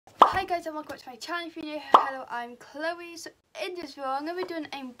Hi guys and welcome back to my channel. If you're new, hello, I'm Chloe. So in this video I'm going to be doing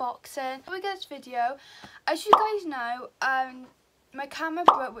an unboxing. Before we get this video, as you guys know, my camera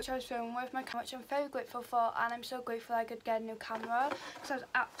broke, which I was filming with my camera, which I'm very grateful for, and I'm so grateful I could get a new camera because I was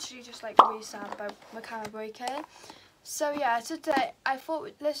actually just like really sad about my camera breaking. So yeah, today I thought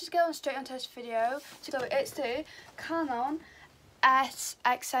let's just get on straight onto this video. So it's the Canon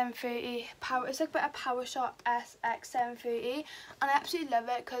sx730 power. It's like a bit of PowerShot sx730, and I absolutely love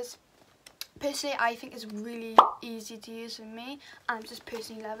it because personally I think it's really easy to use for me, and I just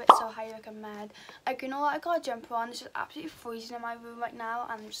personally love it, so I highly recommend. Like, you know what, I got a jumper on. It's just absolutely freezing in my room right now,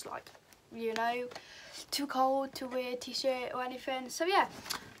 and I'm just like, you know, too cold to wear a t-shirt or anything. So yeah,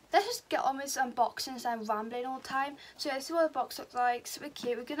 let's just get on with this unboxing instead of rambling all the time. So yeah, this is what the box looks like. Super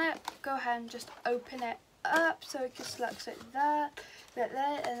cute. We're gonna go ahead and just open it up, so it just looks like that,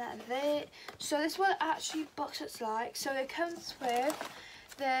 and that. So this is what actually box looks like. So it comes with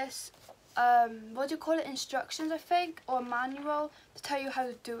this what do you call it, instructions I think, or a manual to tell you how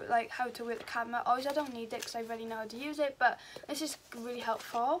to do it, like how to work the camera. Obviously I don't need it because I already know how to use it, but this is really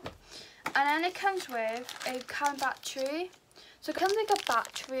helpful. And then it comes with a Canon battery. So it comes with a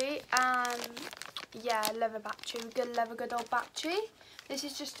battery, and yeah, leather battery. We get a good old battery. This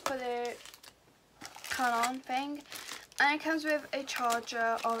is just for the Canon thing, and it comes with a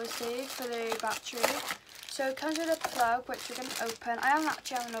charger obviously for the battery. So it comes with a plug which we're going to open. I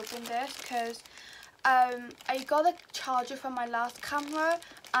haven't opened this because I got a charger from my last camera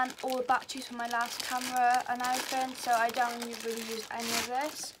and all the batteries from my last camera and everything, so I don't really use any of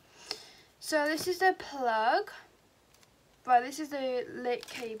this. So this is the plug, well, this is the lit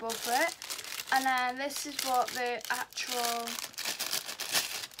cable for it, and then this is what the actual,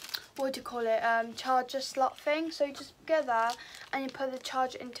 what do you call it, charger slot thing. So you just get that and you put the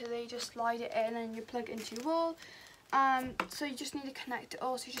charger into there, you just slide it in and you plug it into your wall. So you just need to connect it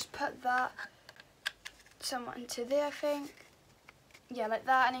all, so you just put that somewhat into there, I think, yeah, like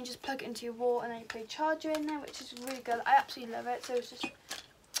that, and then you just plug it into your wall, and then you put a charger in there, which is really good. I absolutely love it, so it's just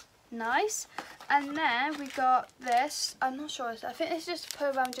nice. And then we got this, I'm not sure, I think it's just to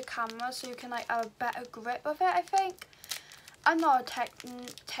put around your camera so you can like have a better grip of it, I think. I'm not a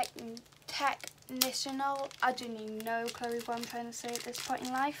technician, I don't even know, Chloe, what I'm trying to say at this point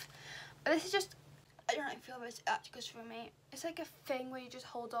in life. But this is just, I don't know, I feel it's actually good for me. It's like a thing where you just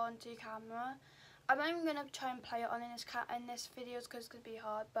hold on to your camera. I'm not even going to try and play it on in this videos because it's going to be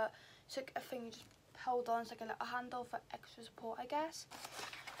hard, but it's like a thing you just hold on. It's like a little handle for extra support, I guess.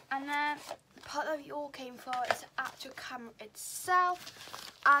 And then the part that we all came for is the actual camera itself.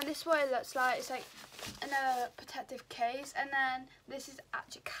 And this is what it looks like. It's like in a protective case, and then this is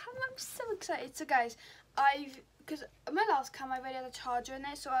actually camera. I'm so excited. So guys, because my last camera I already had a charger in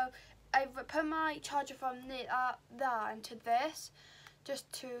it, so I put my charger from that into this,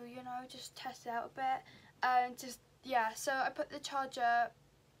 just to, you know, just test it out a bit, and just, yeah, so I put the charger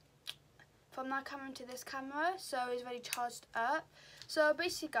from that camera into this camera, so it's already charged up. So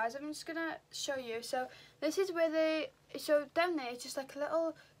basically guys, I'm just gonna show you. So this is where so down there it's just like a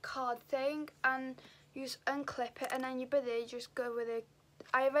little card thing, and you just unclip it, and then you just go with it.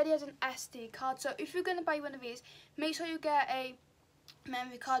 I already had an SD card, so if you're gonna buy one of these, make sure you get a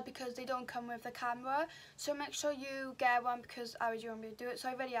memory card because they don't come with the camera. So make sure you get one because I was going to do it. So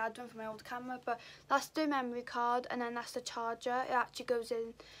I already had one for my old camera, but that's the memory card, and then that's the charger. It actually goes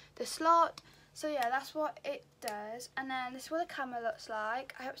in the slot. So yeah, that's what it does. And then this is what the camera looks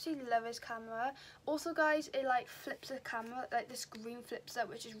like. I absolutely love this camera. Also guys, it like flips the camera, like the screen flips up,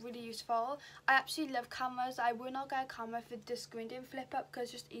 which is really useful. I absolutely love cameras. I would not get a camera if the screen didn't flip up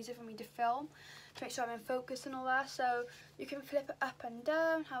because it's just easier for me to film, to make sure I'm in focus and all that. So you can flip it up and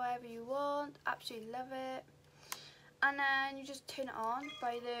down however you want. Absolutely love it. And then you just turn it on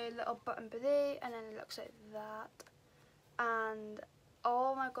by the little button there, and then it looks like that. And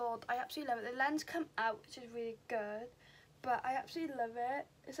oh my god, I absolutely love it. The lens come out, which is really good, but I absolutely love it.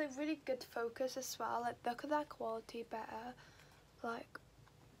 It's like really good focus as well. Like, look at that quality better. Like,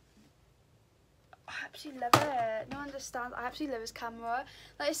 I absolutely love it. No one understands. I absolutely love this camera.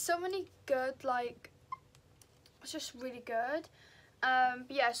 Like, there's so many good, like, it's just really good.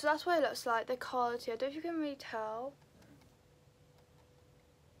 But yeah, so that's what it looks like, the quality. I don't know if you can really tell.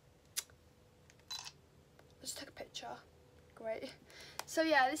 Let's take a picture. Great. So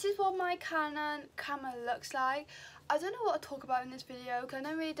yeah, this is what my Canon camera looks like. I don't know what to talk about in this video because I've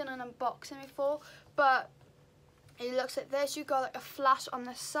never really done an unboxing before, but it looks like this. You got like a flash on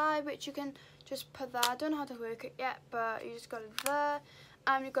the side which you can just put there. I don't know how to work it yet, but you just got it there.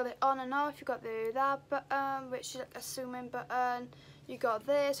 You've got it on and off. You got that button, which is like a zoom in button. You got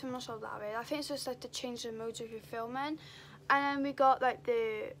this. I'm not sure what that is. I think it's just like to change the modes if you're filming. And then we got like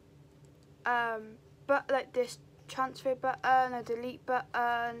the but like this transfer button, a delete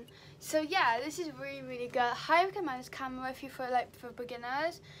button. So yeah, this is really good. I highly recommend this camera if you for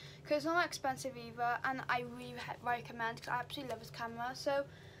beginners, because it's not that expensive either, and I really recommend, because I absolutely love this camera. So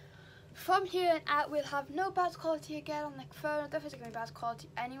from here on out, we'll have no bad quality again on the phone. I don't think it's going to be bad quality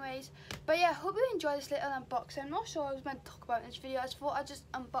anyways. But yeah, hope you enjoyed this little unboxing. I'm not sure what I was meant to talk about in this video. I just thought I'd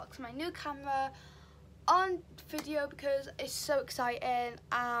just unbox my new camera on video because it's so exciting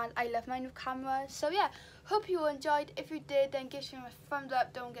and I love my new camera. So yeah, hope you enjoyed. If you did, then give me a thumbs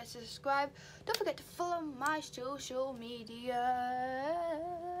up. Don't forget to subscribe. Don't forget to follow my social medias.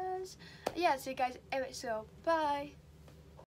 Yeah, see you guys. Anyway, so bye.